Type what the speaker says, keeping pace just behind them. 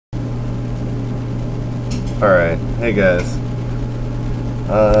Alright, hey guys.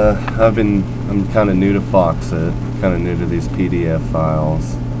 I'm kind of new to Foxit, kind of new to these PDF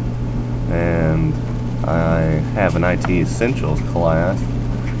files, and I have an IT Essentials class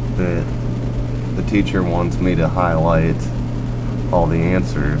that the teacher wants me to highlight all the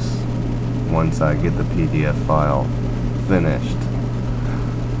answers once I get the PDF file finished.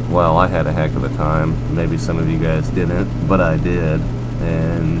 Well, I had a heck of a time. Maybe some of you guys didn't, but I did,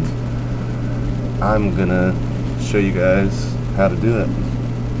 and I'm gonna show you guys how to do it.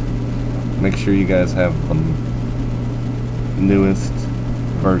 Make sure you guys have the newest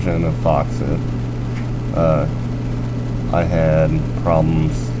version of Foxit. I had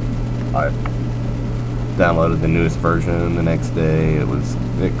problems. I downloaded the newest version. The next day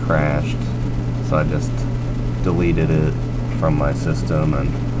it crashed, so I just deleted it from my system and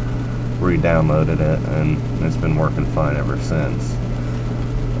re-downloaded it, and it's been working fine ever since.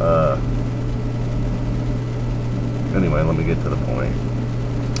 Anyway, let me get to the point.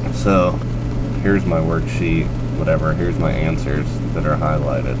 So, here's my worksheet, whatever, here's my answers that are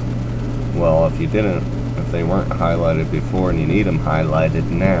highlighted. Well, if they weren't highlighted before and you need them highlighted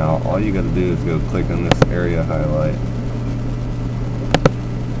now, all you gotta do is go click on this area highlight,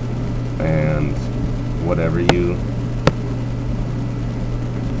 and whatever you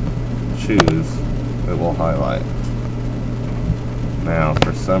choose, it will highlight. Now,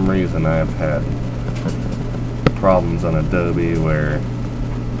 for some reason, I've had problems on Adobe where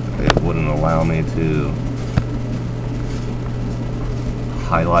it wouldn't allow me to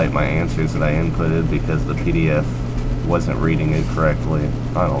highlight my answers that I inputted because the PDF wasn't reading it correctly.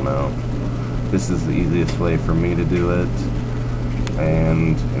 I don't know. This is the easiest way for me to do it.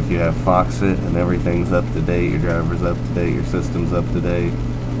 And if you have Foxit and everything's up to date, your driver's up to date, your system's up to date,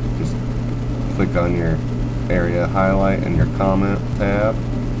 just click on your area highlight in your comment tab.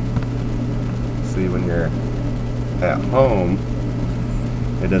 See, when you're at home,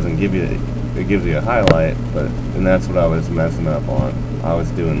 it doesn't give you, it gives you a highlight, and that's what I was messing up on. I was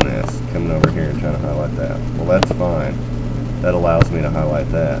doing this, coming over here and trying to highlight that. Well, that's fine. That allows me to highlight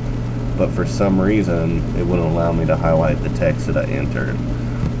that. But for some reason, it wouldn't allow me to highlight the text that I entered.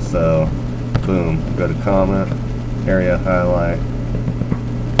 So, boom, go to comment, area highlight,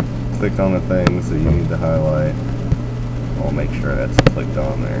 click on the things that you need to highlight. I'll make sure that's clicked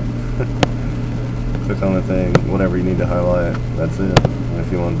on there. Click on the thing, whatever you need to highlight, that's it. And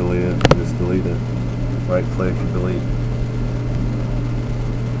if you want to delete it, just delete it. Right click and delete.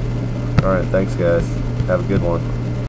 Alright, thanks guys. Have a good one.